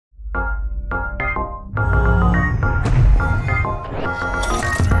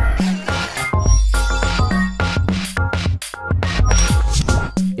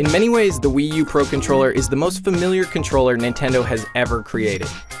In many ways, the Wii U Pro Controller is the most familiar controller Nintendo has ever created.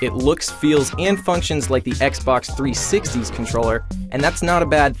 It looks, feels, and functions like the Xbox 360's controller, and that's not a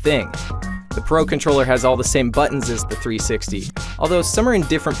bad thing. The Pro Controller has all the same buttons as the 360, although some are in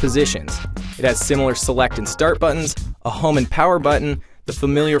different positions. It has similar select and start buttons, a home and power button, the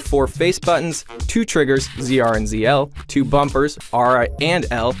familiar 4 face buttons, 2 triggers, ZR and ZL, 2 bumpers, R and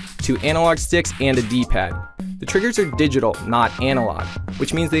L, 2 analog sticks, and a D-pad. The triggers are digital, not analog,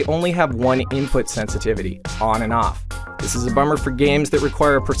 which means they only have one input sensitivity, on and off. This is a bummer for games that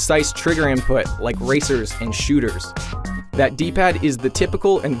require a precise trigger input, like racers and shooters. That D-pad is the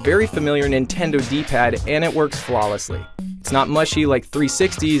typical and very familiar Nintendo D-pad, and it works flawlessly. It's not mushy like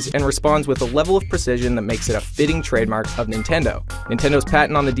 360's and responds with a level of precision that makes it a fitting trademark of Nintendo. Nintendo's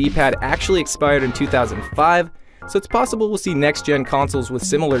patent on the D-pad actually expired in 2005, so it's possible we'll see next-gen consoles with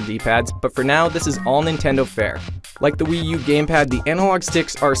similar D-pads, but for now, this is all Nintendo fare. Like the Wii U gamepad, the analog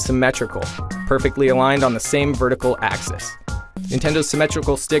sticks are symmetrical, perfectly aligned on the same vertical axis. Nintendo's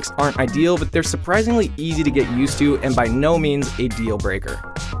symmetrical sticks aren't ideal, but they're surprisingly easy to get used to and by no means a deal breaker.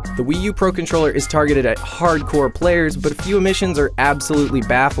 The Wii U Pro Controller is targeted at hardcore players, but a few omissions are absolutely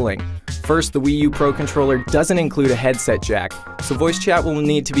baffling. First, the Wii U Pro Controller doesn't include a headset jack, so voice chat will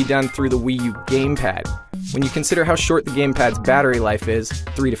need to be done through the Wii U gamepad. When you consider how short the gamepad's battery life is,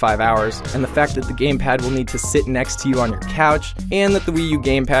 3 to 5 hours, and the fact that the gamepad will need to sit next to you on your couch, and that the Wii U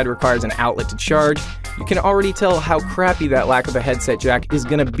gamepad requires an outlet to charge, you can already tell how crappy that lack of a headset jack is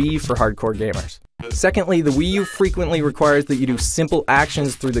going to be for hardcore gamers. Secondly, the Wii U frequently requires that you do simple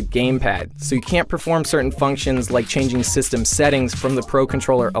actions through the gamepad, so you can't perform certain functions like changing system settings from the Pro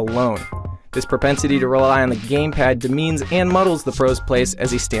Controller alone. This propensity to rely on the gamepad demeans and muddles the Pro's place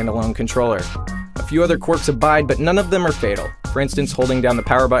as a standalone controller. A few other quirks abide, but none of them are fatal. For instance, holding down the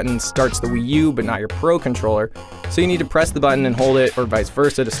power button starts the Wii U, but not your Pro Controller, so you need to press the button and hold it, or vice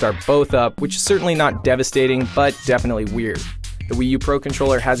versa, to start both up, which is certainly not devastating, but definitely weird. The Wii U Pro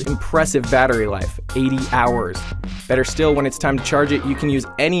Controller has impressive battery life, 80 hours. Better still, when it's time to charge it, you can use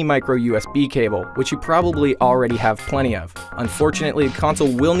any micro USB cable, which you probably already have plenty of. Unfortunately, the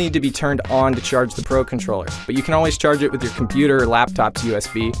console will need to be turned on to charge the Pro Controller, but you can always charge it with your computer or laptop's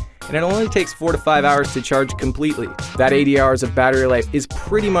USB, and it only takes 4 to 5 hours to charge completely. That 80 hours of battery life is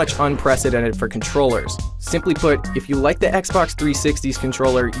pretty much unprecedented for controllers. Simply put, if you like the Xbox 360's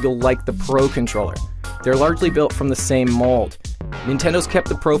controller, you'll like the Pro Controller. They're largely built from the same mold. Nintendo's kept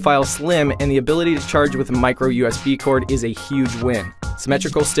the profile slim, and the ability to charge with a micro USB cord is a huge win.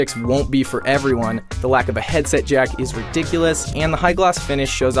 Symmetrical sticks won't be for everyone, the lack of a headset jack is ridiculous, and the high gloss finish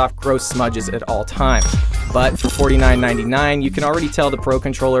shows off gross smudges at all times. But for $49.99, you can already tell the Pro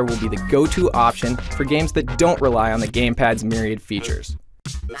Controller will be the go-to option for games that don't rely on the gamepad's myriad features.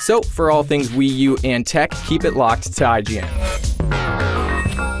 So, for all things Wii U and tech, keep it locked to IGN.